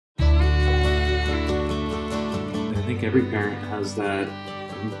think every parent has that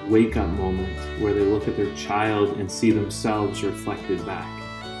wake-up moment where they look at their child and see themselves reflected back.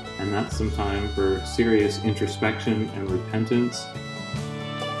 And that's some time for serious introspection and repentance.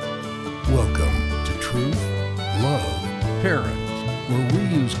 Welcome to Truth, Love, Parent, where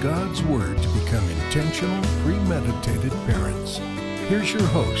we use God's Word to become intentional, premeditated parents. Here's your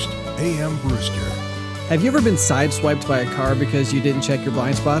host, A.M. Brewster. Have you ever been sideswiped by a car because you didn't check your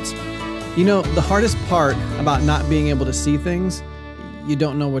blind spots? You know, the hardest part about not being able to see things, you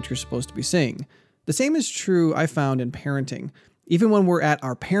don't know what you're supposed to be seeing. The same is true, I found, in parenting. Even when we're at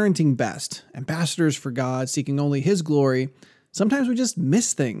our parenting best, ambassadors for God, seeking only His glory, sometimes we just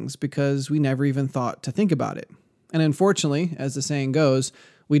miss things because we never even thought to think about it. And unfortunately, as the saying goes,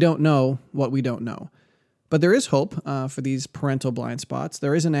 we don't know what we don't know. But there is hope for these parental blind spots.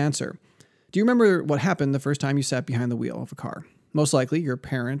 There is an answer. Do you remember what happened the first time you sat behind the wheel of a car? Most likely, your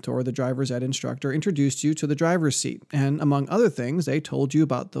parent or the driver's ed instructor introduced you to the driver's seat, and among other things, they told you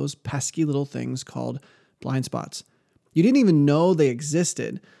about those pesky little things called blind spots. You didn't even know they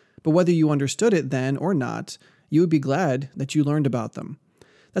existed, but whether you understood it then or not, you would be glad that you learned about them.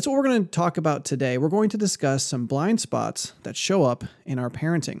 That's what we're going to talk about today. We're going to discuss some blind spots that show up in our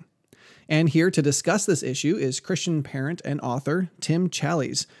parenting. And here to discuss this issue is Christian parent and author Tim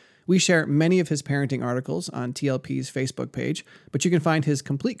Challies. We share many of his parenting articles on TLP's Facebook page, but you can find his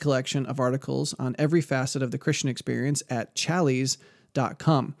complete collection of articles on every facet of the Christian experience at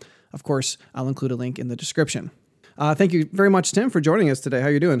challies.com. Of course, I'll include a link in the description. Thank you very much, Tim, for joining us today. How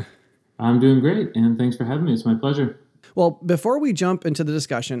are you doing? I'm doing great, and thanks for having me. It's my pleasure. Well, before we jump into the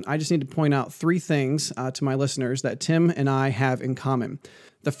discussion, I just need to point out three things to my listeners that Tim and I have in common.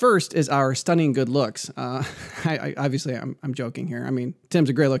 The first is our stunning good looks. Obviously, I'm joking here. I mean, Tim's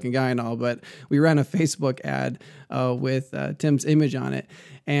a great-looking guy and all, but we ran a Facebook ad with Tim's image on it,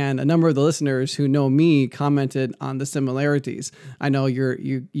 and a number of the listeners who know me commented on the similarities. I know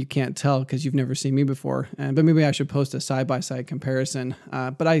you can't tell because you've never seen me before, but maybe I should post a side-by-side comparison.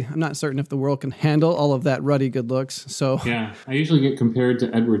 But I'm not certain if the world can handle all of that ruddy good looks. So yeah, I usually get compared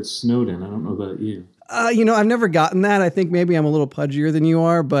to Edward Snowden. I don't know about you. I've never gotten that. I think maybe I'm a little pudgier than you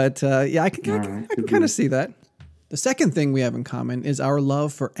are, but yeah, I can kind of see that. The second thing we have in common is our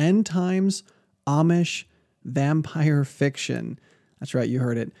love for end times, Amish, vampire fiction. That's right, you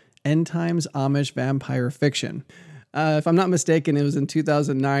heard it. End times, Amish, vampire fiction. If I'm not mistaken, it was in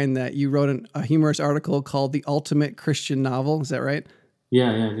 2009 that you wrote a humorous article called The Ultimate Christian Novel. Is that right?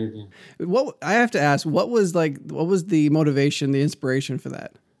 Yeah, I did, yeah. What I have to ask, what was the motivation, the inspiration for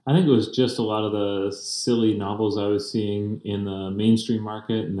that? I think it was just a lot of the silly novels I was seeing in the mainstream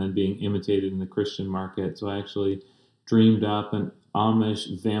market and then being imitated in the Christian market. So I actually dreamed up an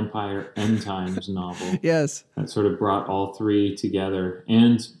Amish vampire end times novel. Yes. That sort of brought all three together.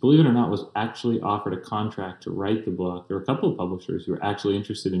 And believe it or not, was actually offered a contract to write the book. There were a couple of publishers who were actually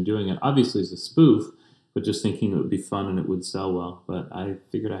interested in doing it. Obviously, it's a spoof, but just thinking it would be fun and it would sell well. But I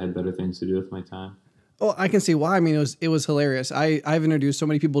figured I had better things to do with my time. Oh, I can see why. I mean, it was hilarious. I've introduced so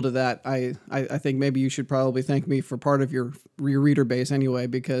many people to that. I think maybe you should probably thank me for part of your reader base anyway,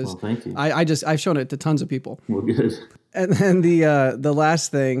 because well, thank you. I've shown it to tons of people. Well, good. And then the last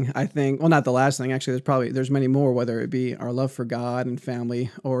thing, I think, well, not the last thing, actually, there's many more, whether it be our love for God and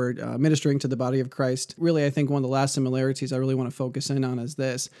family or ministering to the body of Christ. Really, I think one of the last similarities I really want to focus in on is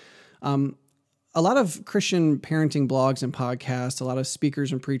this. A lot of Christian parenting blogs and podcasts, a lot of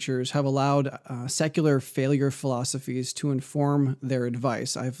speakers and preachers have allowed secular failure philosophies to inform their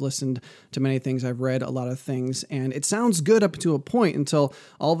advice. I've listened to many things, I've read a lot of things, and it sounds good up to a point until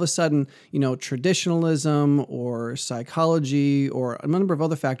all of a sudden, traditionalism or psychology or a number of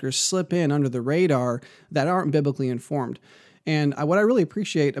other factors slip in under the radar that aren't biblically informed. And what I really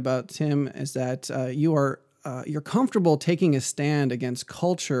appreciate about Tim is that you're comfortable taking a stand against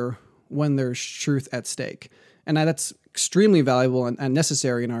culture when there's truth at stake. And that's extremely valuable and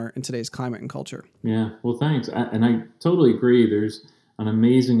necessary in today's climate and culture. Yeah, well, thanks. And I totally agree. There's an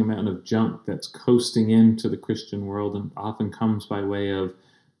amazing amount of junk that's coasting into the Christian world and often comes by way of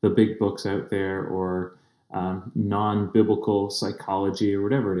the big books out there or non-biblical psychology or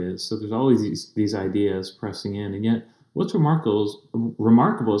whatever it is. So there's always these ideas pressing in. And yet what's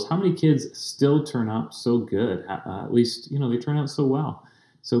remarkable is how many kids still turn out so good. At least, they turn out so well.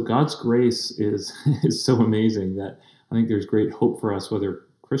 So God's grace is so amazing that I think there's great hope for us, whether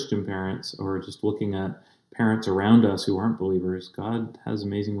Christian parents or just looking at parents around us who aren't believers. God has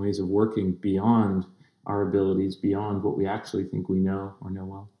amazing ways of working beyond our abilities, beyond what we actually think we know or know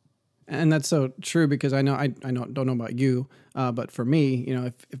well. And that's so true, because I don't know about you, but for me,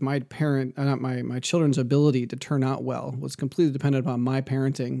 if my my children's ability to turn out well was completely dependent upon my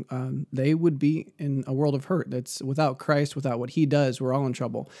parenting, they would be in a world of hurt. That's without Christ, without what He does, we're all in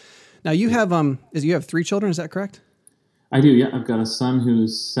trouble. Now you have you have 3 children, is that correct? I do, yeah. I've got a son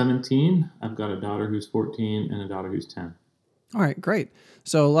who's 17, I've got a daughter who's 14, and a daughter who's 10. All right, great.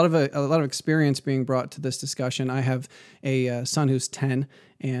 So a lot of experience being brought to this discussion. I have a son who's 10,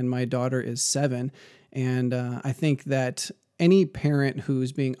 and my daughter is 7, and I think that any parent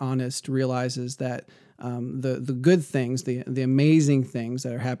who's being honest realizes that the good things, the amazing things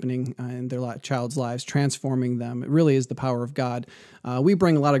that are happening in their child's lives, transforming them, it really is the power of God. We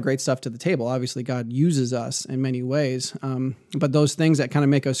bring a lot of great stuff to the table. Obviously, God uses us in many ways, but those things that kind of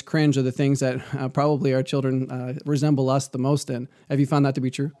make us cringe are the things that probably our children resemble us the most in. Have you found that to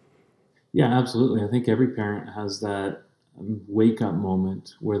be true? Yeah, absolutely. I think every parent has that wake-up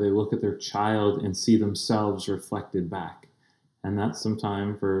moment where they look at their child and see themselves reflected back. And that's some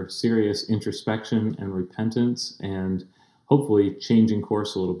time for serious introspection and repentance, and hopefully changing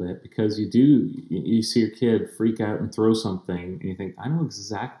course a little bit, because you see your kid freak out and throw something and you think, I know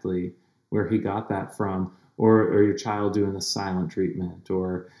exactly where he got that from, or your child doing the silent treatment,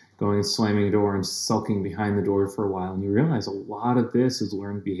 or going and slamming a door and sulking behind the door for a while, and you realize a lot of this is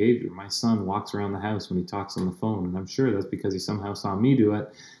learned behavior. My son walks around the house when he talks on the phone, and I'm sure that's because he somehow saw me do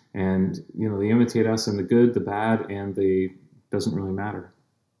it. And they imitate us in the good, the bad, and the doesn't really matter.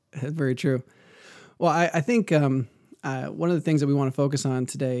 Very true. Well, I think one of the things that we want to focus on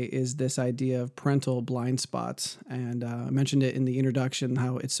today is this idea of parental blind spots. And I mentioned it in the introduction,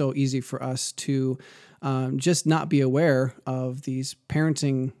 how it's so easy for us to just not be aware of these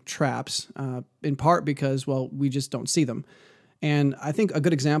parenting traps, in part because, we just don't see them. And I think a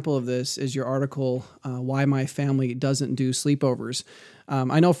good example of this is your article, Why My Family Doesn't Do Sleepovers.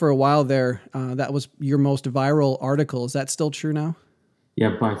 I know for a while there, that was your most viral article. Is that still true now?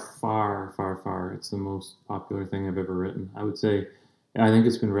 Yeah, by far, far, far. It's the most popular thing I've ever written. I would say, I think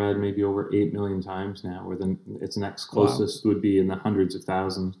it's been read maybe over 8 million times now, where its next closest would be in the hundreds of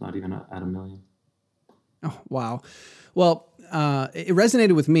thousands, not even at 1 million. Oh, wow. Well, it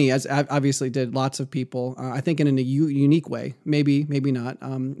resonated with me, as obviously did lots of people, I think in a unique way, maybe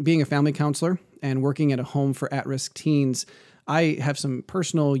not. Being a family counselor and working at a home for at-risk teens, I have some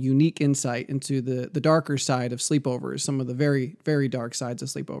personal, unique insight into the darker side of sleepovers, some of the very, very dark sides of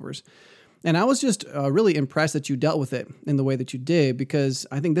sleepovers. And I was just really impressed that you dealt with it in the way that you did, because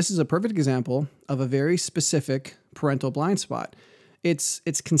I think this is a perfect example of a very specific parental blind spot. It's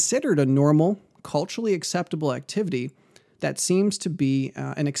considered a normal, culturally acceptable activity that seems to be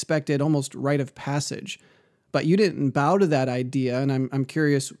an expected, almost rite of passage. But you didn't bow to that idea, and I'm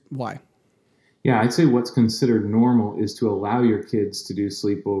curious why. Yeah, I'd say what's considered normal is to allow your kids to do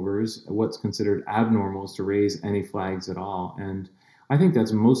sleepovers. What's considered abnormal is to raise any flags at all. And I think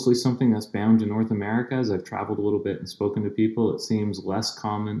that's mostly something that's bound to North America. As I've traveled a little bit and spoken to people, it seems less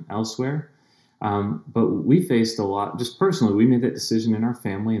common elsewhere. But we faced a lot, just personally, we made that decision in our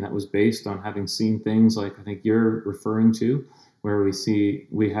family, and that was based on having seen things like I think you're referring to, where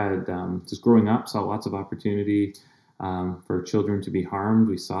we had, just growing up, saw lots of opportunity for children to be harmed.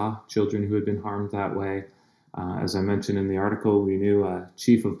 We saw children who had been harmed that way. As I mentioned in the article, we knew a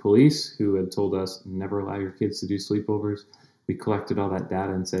chief of police who had told us, never allow your kids to do sleepovers. We collected all that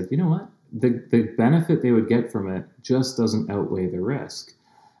data and said, you know what? The benefit they would get from it just doesn't outweigh the risk.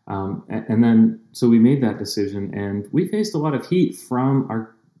 And then, so we made that decision, and we faced a lot of heat from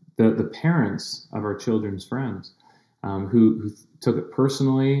the parents of our children's friends, who took it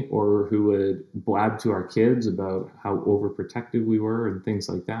personally, or who would blab to our kids about how overprotective we were and things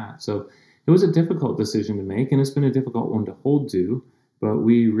like that. So it was a difficult decision to make, and it's been a difficult one to hold to, but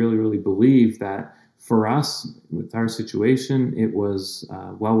we really, really believe that for us, with our situation, it was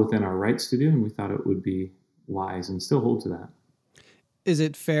well within our rights to do, and we thought it would be wise, and still hold to that. Is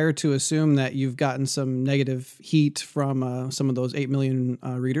it fair to assume that you've gotten some negative heat from some of those 8 million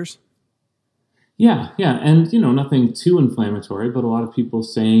readers? Yeah. And, nothing too inflammatory, but a lot of people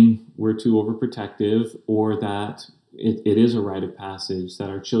saying we're too overprotective, or that it is a rite of passage, that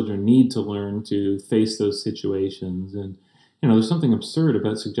our children need to learn to face those situations. And, there's something absurd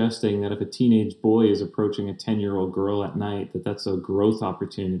about suggesting that if a teenage boy is approaching a 10-year-old girl at night, that's a growth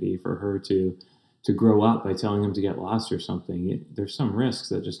opportunity for her to grow up by telling him to get lost or something. There's some risks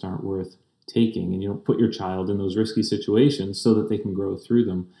that just aren't worth taking, and you don't put your child in those risky situations so that they can grow through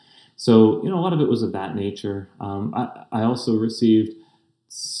them. So, a lot of it was of that nature. I also received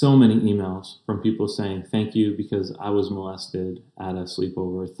so many emails from people saying, thank you because I was molested at a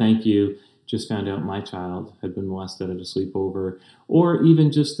sleepover. Thank you just found out my child had been molested at a sleepover, or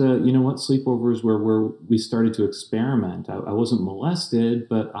even just sleepovers where we started to experiment. I wasn't molested,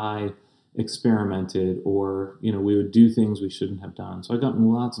 but I experimented, or we would do things we shouldn't have done. So I've gotten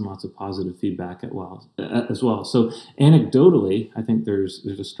lots and lots of positive feedback as well. So anecdotally, I think there's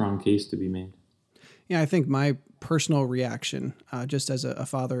a strong case to be made. Yeah, I think my personal reaction, just as a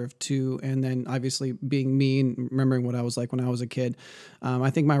father of two, and then obviously being me and remembering what I was like when I was a kid, I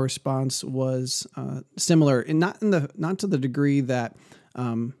think my response was similar, and not to the degree that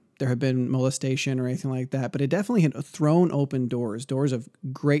there had been molestation or anything like that, but it definitely had thrown open doors of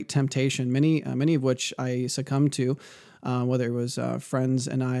great temptation, many of which I succumbed to, whether it was friends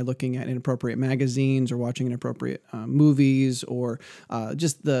and I looking at inappropriate magazines or watching inappropriate movies, or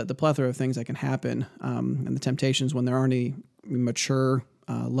just the plethora of things that can happen, and the temptations when there aren't any mature,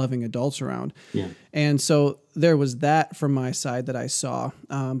 loving adults around. Yeah. And so there was that from my side that I saw,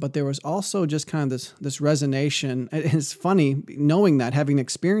 but there was also just kind of this resonation. It's funny knowing that, having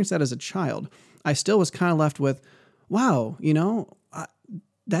experienced that as a child, I still was kind of left with, wow,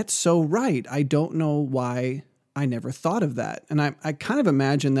 that's so right. I don't know why I never thought of that. And I kind of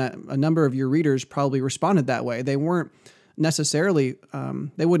imagine that a number of your readers probably responded that way. They weren't necessarily,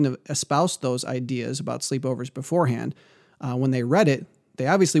 they wouldn't have espoused those ideas about sleepovers beforehand. When they read it, they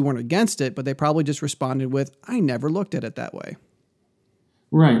obviously weren't against it, but they probably just responded with, I never looked at it that way.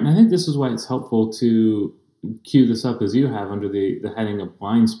 Right. And I think this is why it's helpful to cue this up as you have under the heading of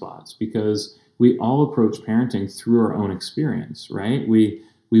blind spots, because we all approach parenting through our own experience, right? We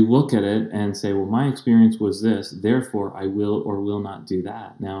look at it and say, well, my experience was this, therefore I will or will not do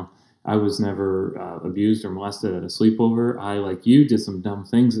that. Now, I was never abused or molested at a sleepover. I, like you, did some dumb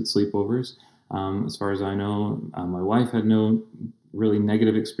things at sleepovers. As far as I know, my wife had no really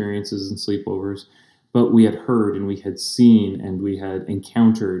negative experiences in sleepovers, but we had heard and we had seen and we had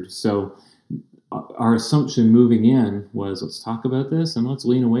encountered. So our assumption moving in was, let's talk about this and let's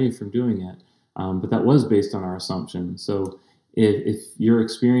lean away from doing it. But that was based on our assumption. So if your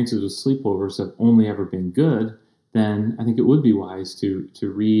experiences with sleepovers have only ever been good, then I think it would be wise to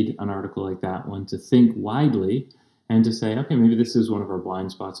read an article like that one, to think widely and to say, okay, maybe this is one of our blind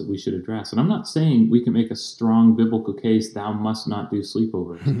spots that we should address. And I'm not saying we can make a strong biblical case, thou must not do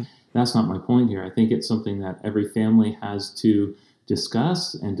sleepovers. That's not my point here. I think it's something that every family has to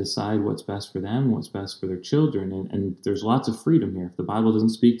discuss and decide what's best for them, what's best for their children. And there's lots of freedom here. If the Bible doesn't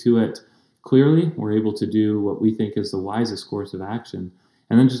speak to it clearly, we're able to do what we think is the wisest course of action.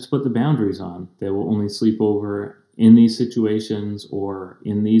 And then just to put the boundaries on. They will only sleep over in these situations or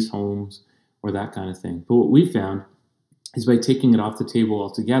in these homes or that kind of thing. But what we found is by taking it off the table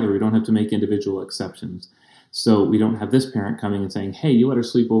altogether, we don't have to make individual exceptions. So we don't have this parent coming and saying, hey, you let her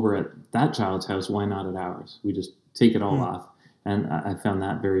sleep over at that child's house, why not at ours? We just take it all off. And I found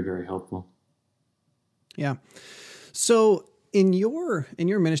that very, very helpful. Yeah. So in your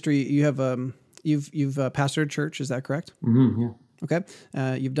ministry, you have you've pastored a church, is that correct? Mm-hmm, yeah.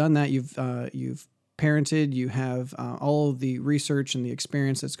 Okay. You've done that. You've parented. You have all of the research and the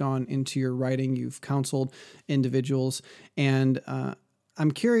experience that's gone into your writing. You've counseled individuals, and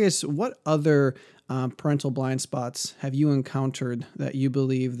I'm curious, what other parental blind spots have you encountered that you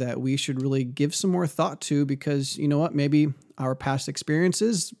believe that we should really give some more thought to? Because you know what, maybe our past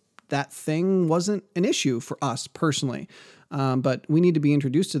experiences, that thing wasn't an issue for us personally. But we need to be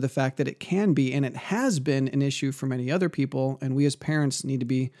introduced to the fact that it can be, and it has been an issue for many other people, and we as parents need to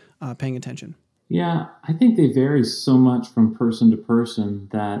be paying attention. Yeah, I think they vary so much from person to person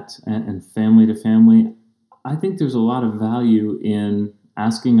and family to family. I think there's a lot of value in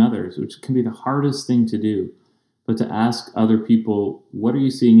asking others, which can be the hardest thing to do, but to ask other people, what are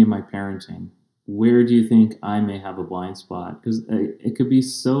you seeing in my parenting? Where do you think I may have a blind spot? Because it could be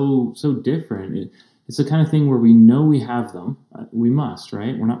so different. It's the kind of thing where we know we have them. We must,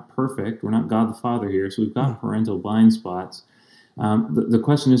 right? We're not perfect. We're not God the Father here, so we've got parental blind spots. The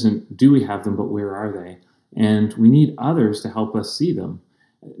question isn't, do we have them, but where are they? And we need others to help us see them,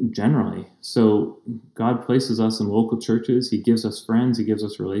 generally. So God places us in local churches. He gives us friends. He gives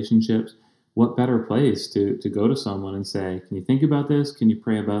us relationships. What better place to go to someone and say, can you think about this? Can you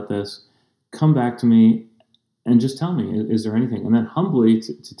pray about this? Come back to me and just tell me, is there anything? And then humbly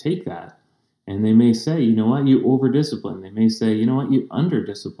to take that. And they may say, you know what, you over-discipline. They may say, you know what, you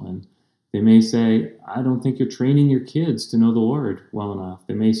under-discipline. They may say, I don't think you're training your kids to know the Lord well enough.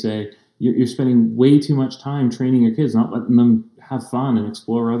 They may say, you're spending way too much time training your kids, not letting them have fun and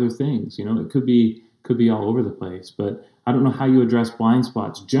explore other things. You know, it could be all over the place. But I don't know how you address blind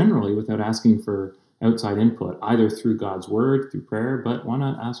spots generally without asking for outside input, either through God's word, through prayer, but why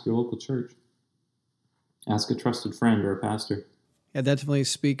not ask your local church? Ask a trusted friend or a pastor. It definitely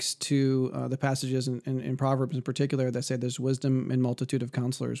speaks to the passages in Proverbs in particular that say there's wisdom in multitude of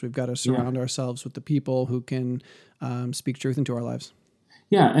counselors. We've got to surround ourselves with the people who can speak truth into our lives.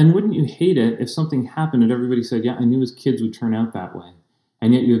 Yeah, and wouldn't you hate it if something happened and everybody said, yeah, I knew his kids would turn out that way.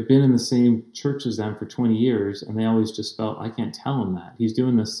 And yet you have been in the same church as them for 20 years, and they always just felt, I can't tell him that. He's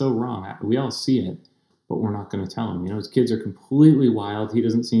doing this so wrong. We all see it, but we're not going to tell him. His kids are completely wild. He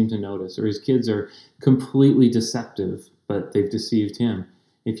doesn't seem to notice. Or his kids are completely deceptive, but they've deceived him.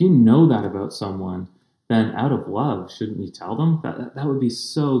 If you know that about someone, then out of love, shouldn't you tell them? That would be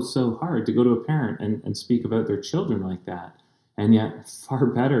so hard to go to a parent and speak about their children like that. And yet far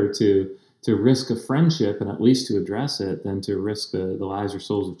better to risk a friendship and at least to address it than to risk the lives or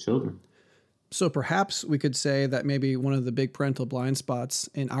souls of children. So perhaps we could say that maybe one of the big parental blind spots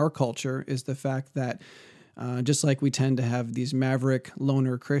in our culture is the fact that just like we tend to have these maverick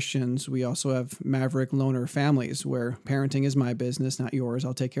loner Christians, we also have maverick loner families where parenting is my business, not yours.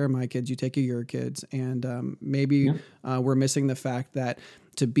 I'll take care of my kids, you take care of your kids. And maybe we're missing the fact that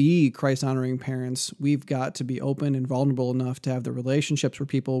to be Christ-honoring parents, we've got to be open and vulnerable enough to have the relationships with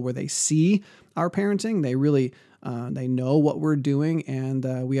people where they see our parenting. They really they know what we're doing,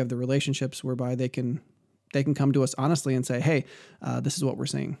 and we have the relationships whereby they can come to us honestly and say, hey, this is what we're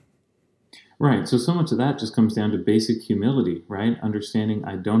seeing. Right. So much of that just comes down to basic humility, right? Understanding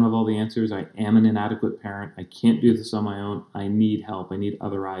I don't have all the answers. I am an inadequate parent. I can't do this on my own. I need help. I need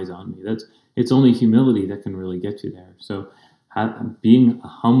other eyes on me. It's only humility that can really get you there. So being a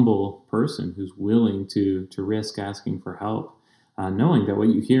humble person who's willing to risk asking for help, knowing that what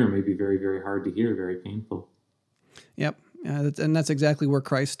you hear may be very, very hard to hear, very painful. Yep. And that's exactly where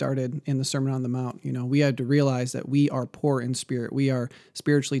Christ started in the Sermon on the Mount. We had to realize that we are poor in spirit. We are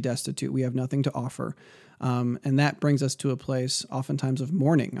spiritually destitute. We have nothing to offer. And that brings us to a place oftentimes of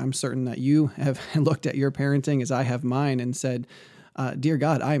mourning. I'm certain that you have looked at your parenting as I have mine and said, dear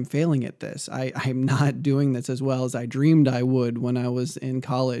God, I am failing at this. I'm not doing this as well as I dreamed I would when I was in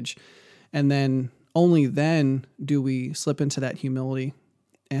college. And then only then do we slip into that humility.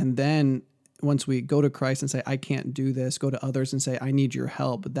 And then once we go to Christ and say, I can't do this, go to others and say, I need your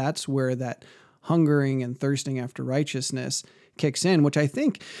help. That's where that hungering and thirsting after righteousness kicks in, which I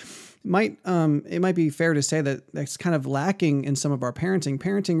think it might be fair to say that that's kind of lacking in some of our parenting.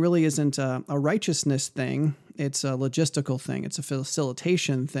 Parenting really isn't a righteousness thing. It's a logistical thing. It's a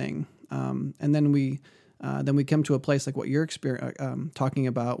facilitation thing. And then we come to a place like what you're talking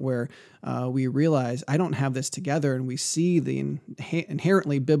about, where we realize I don't have this together, and we see the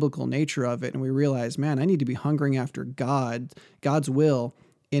inherently biblical nature of it, and we realize, man, I need to be hungering after God's will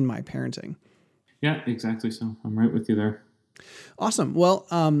in my parenting. Yeah, exactly. So I'm right with you there. Awesome. Well,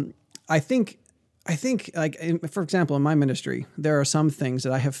 I think like, for example, in my ministry, there are some things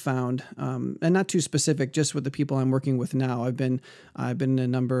that I have found, and not too specific, just with the people I'm working with now. I've been in a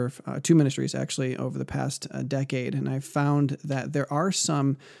number of 2 ministries actually over the past decade, and I've found that there are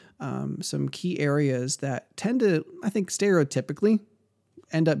some key areas that tend to, I think, stereotypically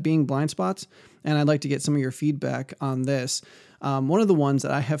end up being blind spots. And I'd like to get some of your feedback on this. One of the ones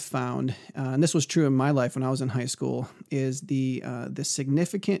that I have found, and this was true in my life when I was in high school, is the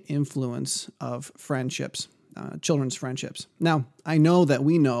significant influence of friendships, children's friendships. Now, I know that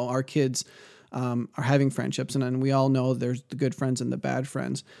we know our kids are having friendships, and we all know there's the good friends and the bad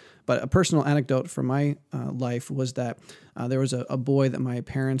friends. But a personal anecdote from my life was that there was a boy that my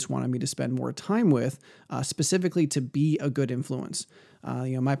parents wanted me to spend more time with, specifically to be a good influence.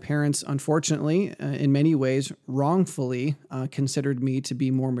 My parents, unfortunately, in many ways, wrongfully considered me to be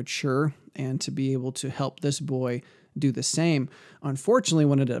more mature and to be able to help this boy do the same. Unfortunately,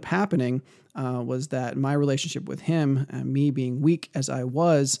 what ended up happening was that my relationship with him, me being weak as I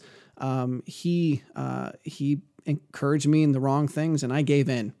was, he encouraged me in the wrong things, and I gave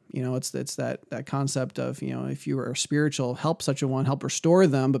in. It's that concept of, if you are spiritual, help such a one, help restore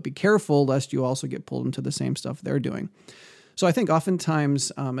them, but be careful lest you also get pulled into the same stuff they're doing. So I think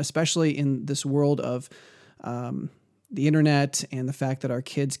oftentimes, especially in this world of the internet and the fact that our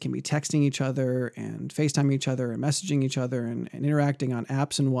kids can be texting each other and FaceTiming each other and messaging each other and interacting on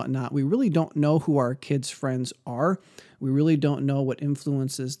apps and whatnot, we really don't know who our kids' friends are. We really don't know what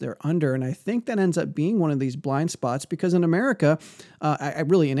influences they're under. And I think that ends up being one of these blind spots, because in America, I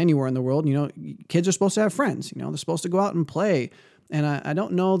really, in anywhere in the world, kids are supposed to have friends. They're supposed to go out and play. And I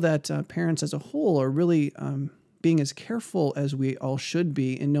don't know that parents as a whole are really being as careful as we all should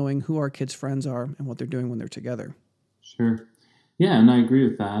be in knowing who our kids' friends are and what they're doing when they're together. Sure. Yeah, and I agree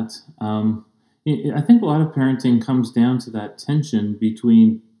with that. I think a lot of parenting comes down to that tension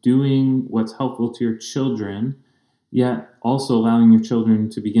between doing what's helpful to your children, yet also allowing your children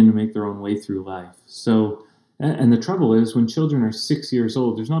to begin to make their own way through life. So And the trouble is, when children are 6 years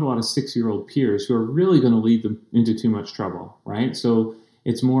old, there's not a lot of 6-year-old peers who are really going to lead them into too much trouble, right? So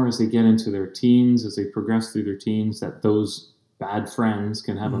it's more as they get into their teens, as they progress through their teens, that those bad friends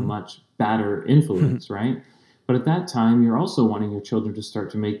can have a much badder influence, right? But at that time, you're also wanting your children to start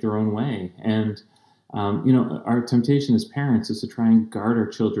to make their own way. And, our temptation as parents is to try and guard our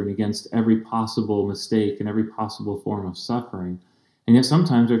children against every possible mistake and every possible form of suffering. And yet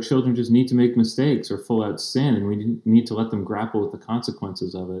sometimes our children just need to make mistakes or full out sin, and we need to let them grapple with the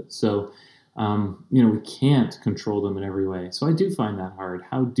consequences of it. So, we can't control them in every way. So I do find that hard.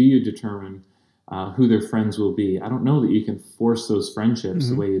 How do you determine who their friends will be? I don't know that you can force those friendships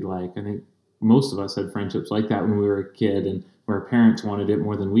the way you'd like. I think most of us had friendships like that when we were a kid, and where our parents wanted it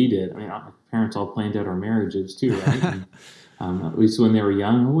more than we did. I mean, our parents all planned out our marriages too, right? And, at least when they were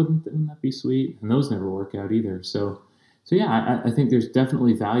young, wouldn't that be sweet? And those never work out either. So yeah, I think there's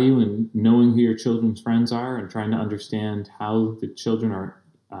definitely value in knowing who your children's friends are and trying to understand how the children are,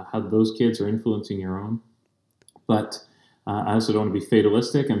 how those kids are influencing your own. But I also don't want to be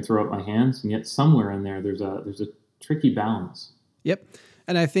fatalistic and throw up my hands. And yet somewhere in there, there's a tricky balance. Yep.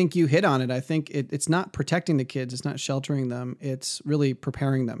 And I think you hit on it. I think it's not protecting the kids. It's not sheltering them. It's really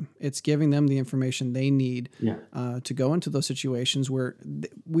preparing them. It's giving them the information they need to go into those situations where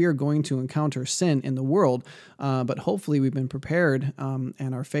we are going to encounter sin in the world. But hopefully we've been prepared,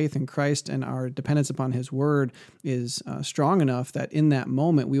 and our faith in Christ and our dependence upon his word is strong enough that in that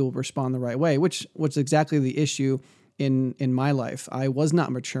moment we will respond the right way, which was exactly the issue in my life. I was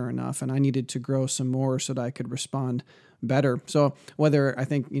not mature enough, and I needed to grow some more so that I could respond better. So whether I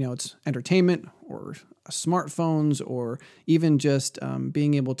think, it's entertainment or smartphones or even just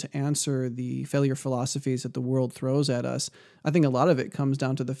being able to answer the failure philosophies that the world throws at us, I think a lot of it comes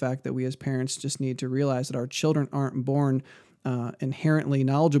down to the fact that we as parents just need to realize that our children aren't born inherently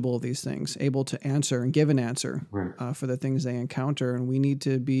knowledgeable of these things, able to answer and give an answer for the things they encounter. And we need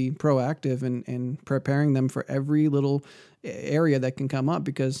to be proactive in preparing them for every little area that can come up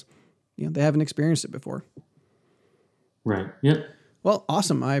because, they haven't experienced it before. Right. Yep. Well,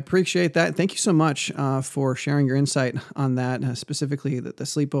 awesome. I appreciate that. Thank you so much for sharing your insight on that, specifically the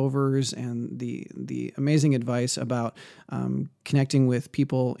sleepovers and the amazing advice about connecting with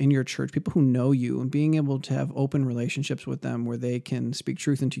people in your church, people who know you, and being able to have open relationships with them where they can speak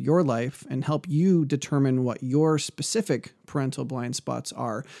truth into your life and help you determine what your specific parental blind spots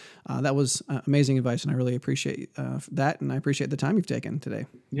are. That was amazing advice, and I really appreciate that, and I appreciate the time you've taken today.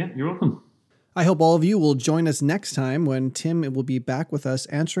 Yeah, you're welcome. I hope all of you will join us next time when Tim will be back with us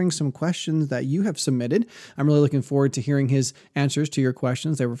answering some questions that you have submitted. I'm really looking forward to hearing his answers to your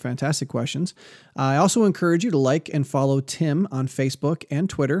questions. They were fantastic questions. I also encourage you to like and follow Tim on Facebook and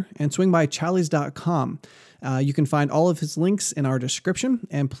Twitter and swing by challies.com. You can find all of his links in our description.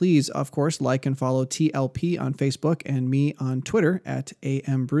 And please, of course, like and follow TLP on Facebook and me on Twitter at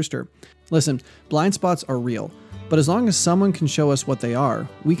 @AMBrewster. Listen, blind spots are real. But as long as someone can show us what they are,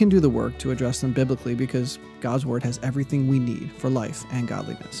 we can do the work to address them biblically because God's Word has everything we need for life and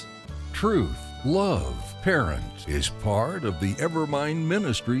godliness. Truth, love, parent is part of the Evermind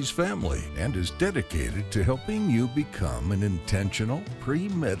Ministries family and is dedicated to helping you become an intentional,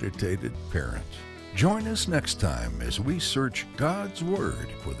 premeditated parent. Join us next time as we search God's Word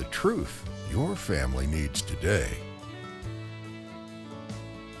for the truth your family needs today.